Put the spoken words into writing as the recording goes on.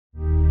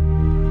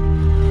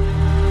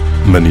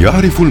من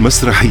يعرف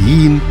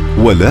المسرحيين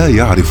ولا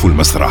يعرف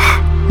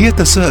المسرح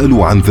يتساءل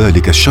عن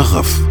ذلك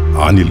الشغف،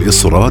 عن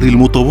الإصرار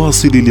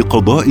المتواصل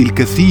لقضاء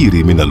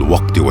الكثير من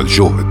الوقت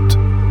والجهد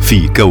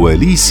في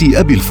كواليس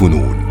أبي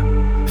الفنون.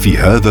 في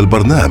هذا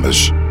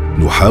البرنامج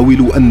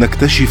نحاول أن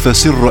نكتشف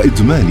سر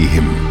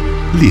إدمانهم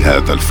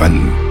لهذا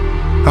الفن،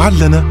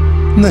 علنا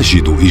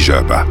نجد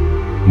إجابة.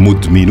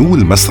 مدمنو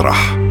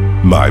المسرح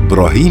مع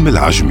إبراهيم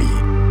العجمي،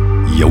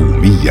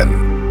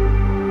 يومياً.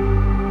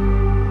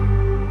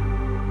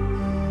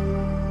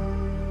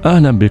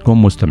 أهلا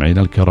بكم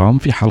مستمعينا الكرام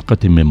في حلقة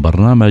من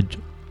برنامج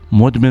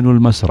مدمن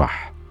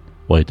المسرح،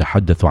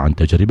 ويتحدث عن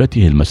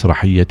تجربته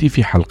المسرحية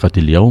في حلقة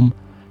اليوم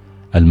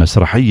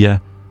المسرحية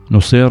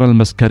نصيرة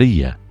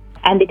المسكرية.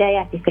 عن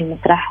بداياتي في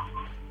المسرح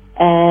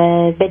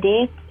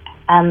بديت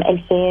عام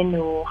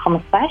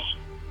 2015.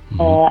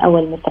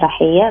 أول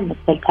مسرحية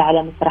مثلتها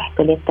على مسرح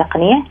كلية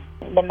التقنية.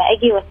 لما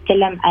أجي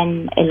وأتكلم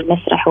عن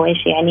المسرح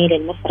وإيش يعني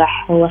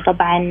للمسرح، هو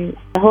طبعا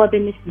هو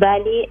بالنسبة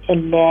لي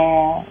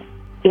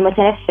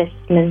المتنفس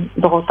من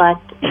ضغوطات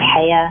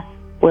الحياة،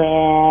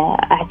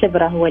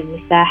 وأعتبره هو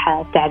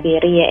المساحة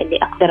التعبيرية اللي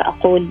أقدر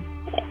أقول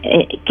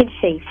كل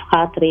شيء في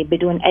خاطري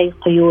بدون أي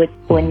قيود،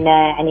 وإن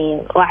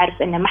يعني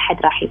وأعرف إن ما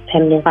حد راح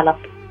يفهمني غلط.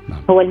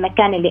 هو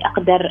المكان اللي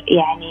أقدر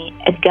يعني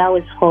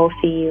أتجاوز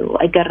خوفي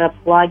وأقرب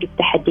واجد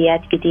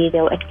تحديات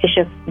جديدة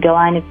وأكتشف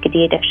جوانب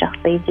جديدة في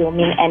شخصيتي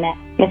ومين أنا.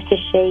 نفس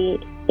الشيء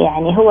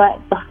يعني هو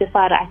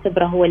باختصار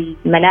أعتبره هو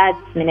الملاذ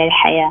من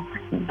الحياة.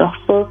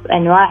 بخصوص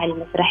أنواع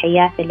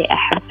المسرحيات اللي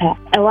أحبها،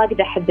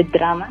 واجد أحب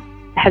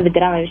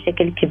الدراما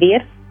بشكل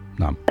كبير.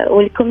 نعم.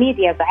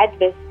 والكوميديا بعد،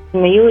 بس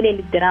ميولي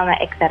للدراما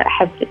أكثر،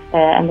 أحب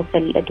أمثل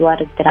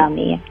الأدوار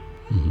الدرامية.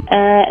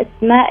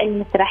 اسماء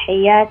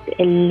المسرحيات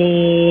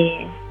اللي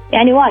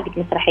يعني واجد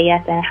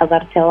مسرحيات أنا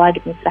حضرتها،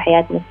 واجد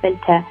مسرحيات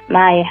مثلتها،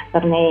 ما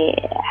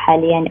يحضرني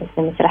حاليا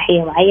اسم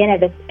مسرحية معينة،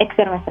 بس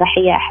أكثر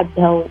مسرحية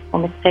أحبها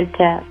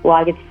ومثلتها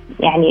واجد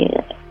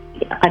يعني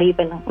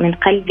قريبة من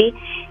قلبي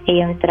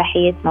هي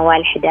مسرحية موال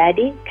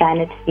الحدادي،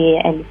 كانت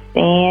في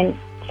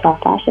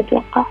 2019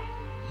 أتوقع.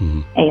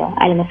 أيوة،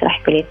 على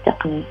مسرح كلية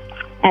التقنية.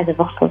 هذا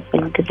بخصوص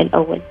الجزء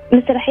الأول.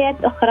 مسرحيات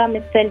أخرى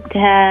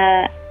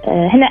مثلتها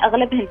هنا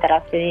أغلبها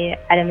دراسية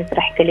على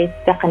مسرح كلية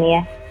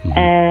التقنية.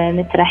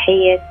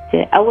 مسرحية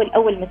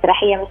أول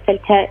مسرحية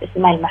مثلتها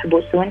اسمها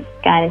المحبوسون،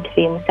 كانت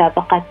في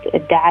مسابقة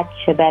إبداعات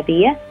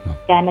شبابية،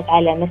 كانت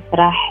على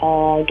مسرح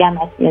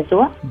جامعة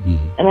نزوة.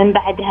 من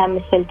بعدها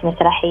مثلت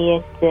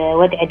مسرحية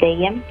ودع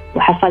ديم،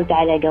 وحصلت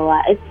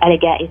على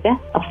جائزة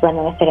أفضل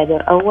ممثلة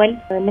دور أول.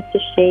 نفس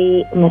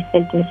الشيء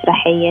مثلت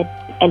مسرحية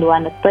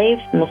ألوان الطيف،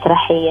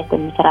 مسرحية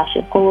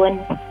المتراشقون،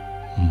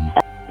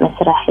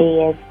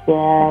 مسرحية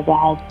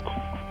بعد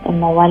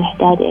موال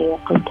الحدادي أيوة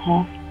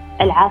قلتها،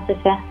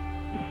 العاصفة.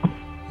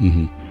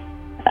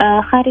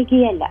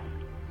 خارجية لا،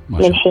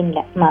 للحين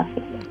لا، ما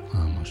في.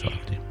 ما شاء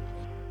الله.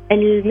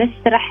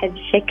 المسرح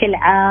بشكل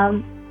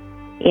عام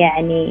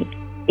يعني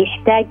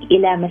يحتاج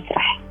إلى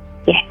مسرح،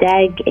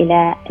 يحتاج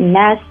إلى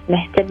ناس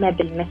مهتمة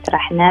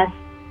بالمسرح، ناس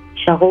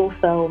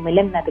شغوفة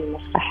وملمة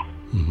بالمسرح.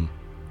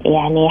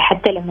 يعني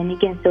حتى لما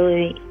نيجي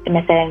نسوي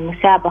مثلا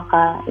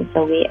مسابقة،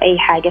 نسوي أي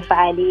حاجة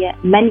فعالية،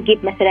 ما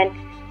نجيب مثلا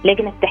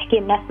لجنة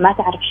تحكيم ناس ما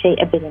تعرف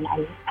شيء أبدا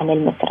عن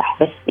المسرح،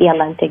 بس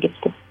يلا أنت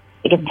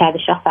جبت هذا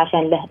الشخص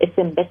عشان له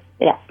اسم بس،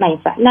 لا ما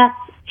ينفع. ناس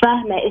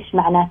فاهمة إيش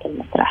معنات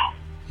المسرح.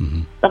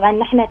 طبعا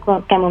نحن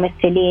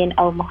كممثلين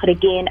أو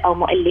مخرجين أو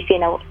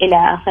مؤلفين أو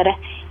إلى آخره،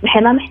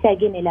 نحن ما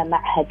محتاجين إلى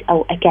معهد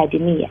أو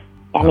أكاديمية.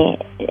 يعني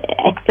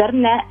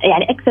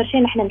أكثر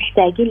شيء نحن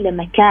محتاجين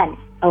لمكان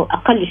أو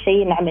أقل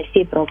شيء نعمل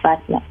فيه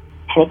بروفاتنا.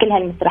 إحنا كل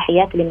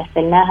هالمسرحيات اللي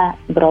مثلناها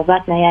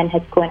بروفاتنا يعني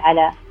هتكون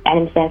على يعني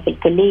مثلا في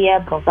الكلية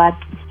بروفات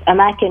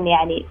أماكن،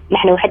 يعني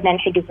نحن وحدنا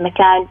نحجز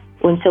مكان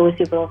ونسوي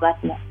فيه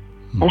بروفاتنا.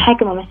 نحن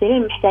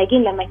كممثلين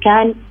محتاجين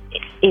لمكان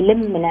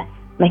يلمنا،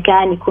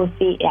 مكان يكون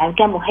فيه يعني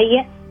مكان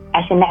مهيأ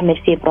عشان نعمل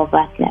فيه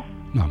بروفاتنا.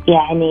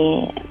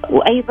 يعني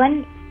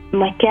وأيضا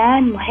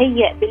مكان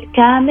مهيأ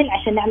بالكامل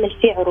عشان نعمل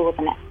فيه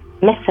عروضنا.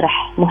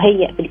 مسرح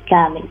مهيأ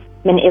بالكامل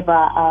من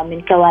إضاءة،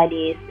 من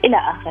كواليس إلى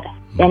آخره.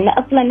 لأن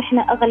أصلا نحن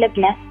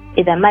أغلبنا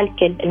إذا ما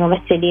الكل،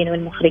 الممثلين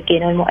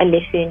والمخرجين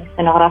والمؤلفين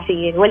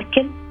والسينوغرافيين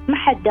والكل، ما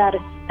حد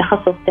دارس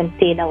تخصص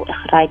تمثيل أو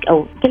إخراج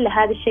أو كل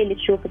هذا الشيء اللي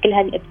تشوفه، كل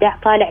هذا الإبداع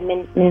طالع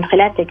من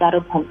خلال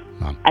تجاربهم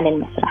عن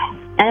المسرح.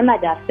 أنا ما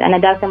دارسة، أنا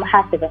دارسة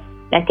محاسبة،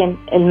 لكن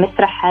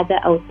المسرح هذا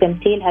أو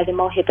التمثيل هذا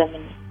موهبة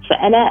مني.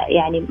 فأنا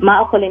يعني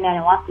ما أقول إن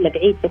أنا واصلة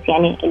بعيد، بس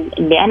يعني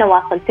اللي أنا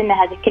واصلت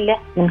لنا هذا كله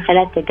من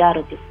خلال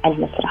تجاربي على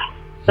المسرح.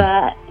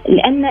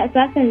 فلأن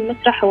أساساً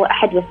المسرح هو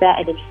أحد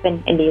وسائل الفن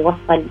اللي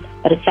يوصل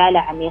رسالة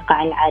عميقة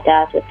عن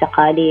العادات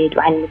والتقاليد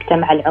وعن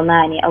المجتمع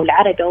العماني أو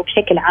العربي أو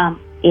بشكل عام.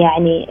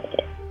 يعني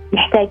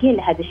محتاجين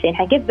لهذا الشيء.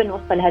 نحن كيف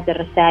بنوصل هذه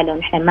الرسالة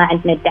ونحن ما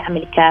عندنا الدعم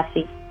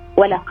الكافي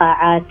ولا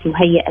قاعات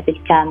مهيئة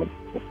بالكامل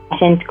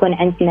عشان تكون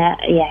عندنا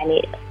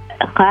يعني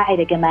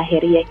قاعدة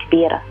جماهيرية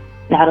كبيرة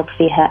نعرض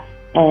فيها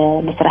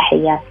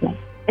مسرحياتنا.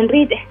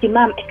 نريد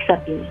اهتمام أكثر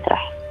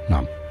بالمسرح.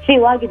 نعم. في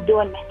واجد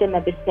دول مهتمة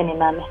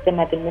بالسينما،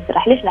 مهتمة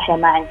بالمسرح. ليش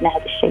نحن ما عندنا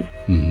هذا الشيء؟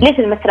 ليش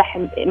المسرح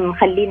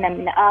مخلينا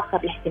من آخر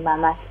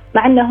الاهتمامات،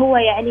 مع أنه هو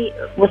يعني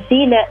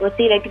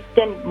وسيلة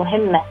جدا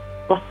مهمة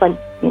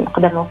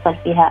نقدر نوصل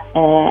فيها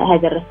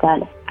هذه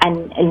الرسالة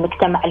عن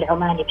المجتمع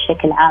العماني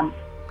بشكل عام.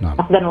 نعم.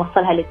 نقدر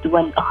نوصلها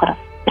للدول الأخرى.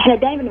 نحن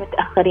دائما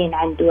متأخرين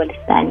عن الدول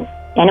الثانية،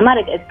 يعني ما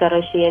أريد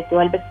أذكر شيء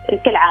الدول، بس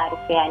الكل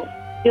عارف يعني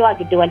في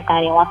واجد دول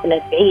ثانية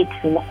واصلة بعيد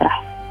في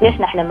المسرح.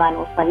 ليش نحن ما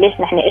نوصل؟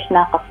 ليش نحن إيش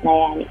ناقصنا؟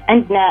 يعني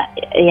عندنا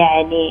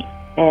يعني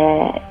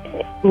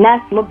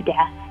ناس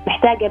مبدعة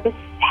محتاجة بس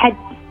حد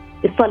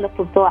يسلط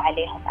الضوء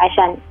عليهم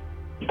عشان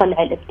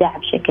يطلع الإبداع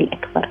بشكل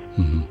أكبر.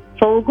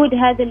 فوجود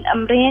هذا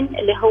الأمرين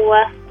اللي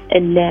هو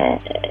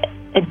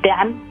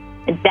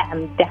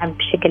الدعم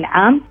بشكل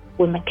عام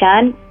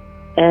والمكان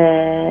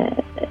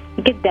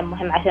جدا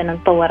مهم عشان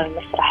نطور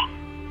المسرح.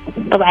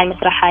 طبعا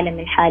المسرح حالة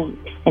من حال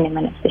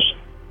السينما نفس الشيء.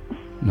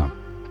 نعم.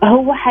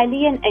 هو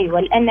حاليا أيوة،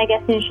 لأن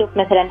قاعدين نشوف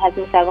مثلا هذه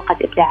مسابقة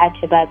إبداعات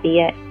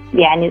شبابية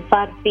يعني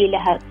صار في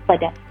لها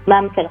صدى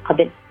ما مثل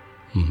قبل.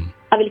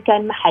 قبل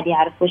كان ما حد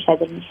يعرف وش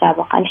هذه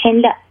المسابقة،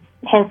 الحين لا،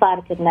 الحين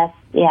صارت الناس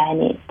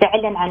يعني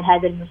تعلن عن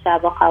هذه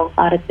المسابقة،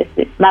 وصارت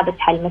ما بس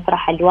حل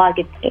مسرح،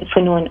 الواجد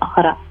فنون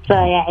أخرى.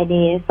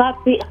 فيعني صار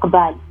في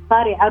إقبال،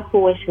 صار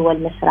يعرفوا وش هو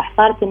المسرح.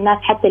 صارت الناس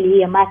حتى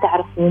اللي هي ما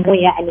تعرف مو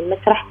يعني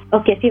المسرح،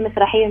 أوكي في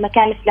مسرحية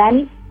المكان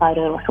الفلاني،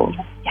 صاروا يروحوا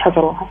لها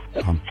يحضروها.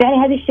 يعني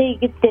هذا الشيء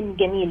جدا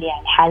جميل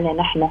يعني حالنا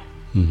نحن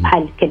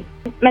حال الكل.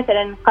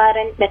 مثلا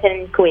نقارن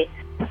مثلا الكويت.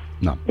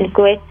 نعم.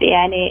 الكويت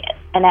يعني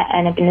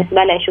أنا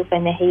بالنسبة لي أشوف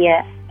أن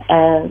هي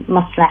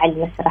مصنع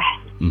المسرح.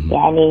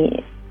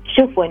 يعني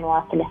شوف وين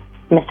واصلة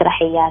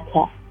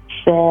مسرحياتها،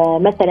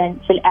 مثلا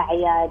في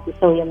الأعياد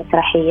يسوي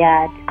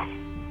مسرحيات،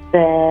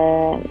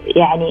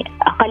 يعني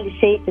أقل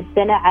شيء في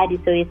السنة عادي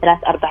يسوي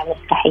 3-4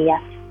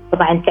 مسرحيات.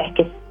 طبعا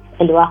تعكس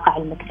الواقع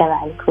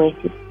المجتمع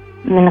الكويتي.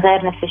 من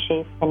غير نفس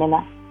الشيء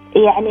السينما،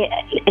 يعني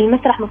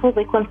المسرح مفروض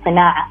يكون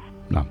صناعة.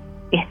 نعم.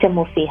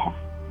 يهتموا فيها.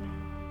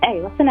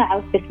 أيوة، صناعة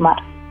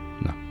واستثمار.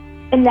 نعم.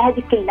 إلا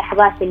هذه كل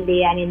اللحظات اللي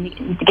يعني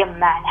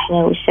نتجمع نحن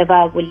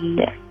والشباب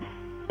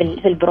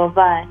في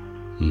البروفات.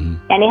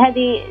 يعني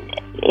هذه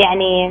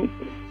يعني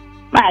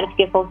ما أعرف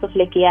كيف أوصف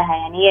لك إياها،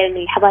 يعني هي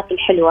اللحظات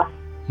الحلوة.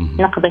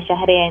 نقضي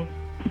شهرين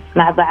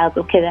مع بعض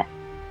وكذا.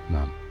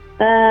 نعم.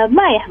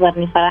 ما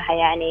يحضرني صراحة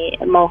يعني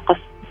موقف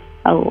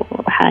أو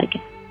حاجة.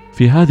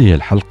 في هذه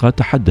الحلقة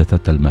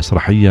تحدثت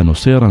المسرحية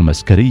نصيرة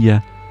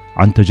المسكرية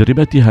عن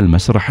تجربتها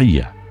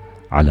المسرحية،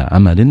 على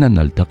أمل أن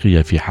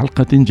نلتقي في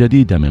حلقة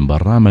جديدة من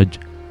برنامج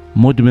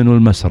مدمن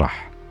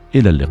المسرح.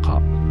 إلى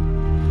اللقاء.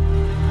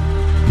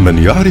 من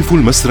يعرف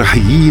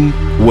المسرحيين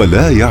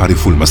ولا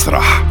يعرف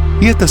المسرح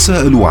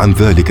يتساءل عن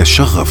ذلك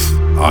الشغف،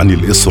 عن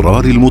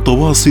الإصرار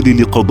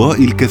المتواصل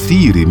لقضاء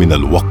الكثير من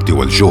الوقت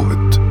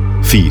والجهد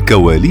في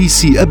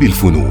كواليس أبي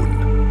الفنون.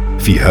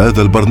 في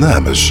هذا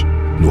البرنامج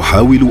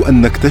نحاول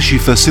أن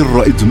نكتشف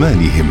سر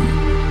إدمانهم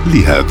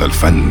لهذا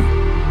الفن،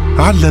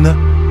 علنا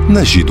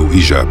نجد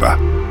إجابة.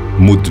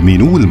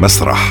 مدمنو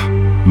المسرح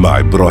مع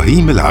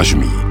إبراهيم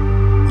العجمي،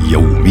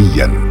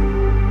 يومياً.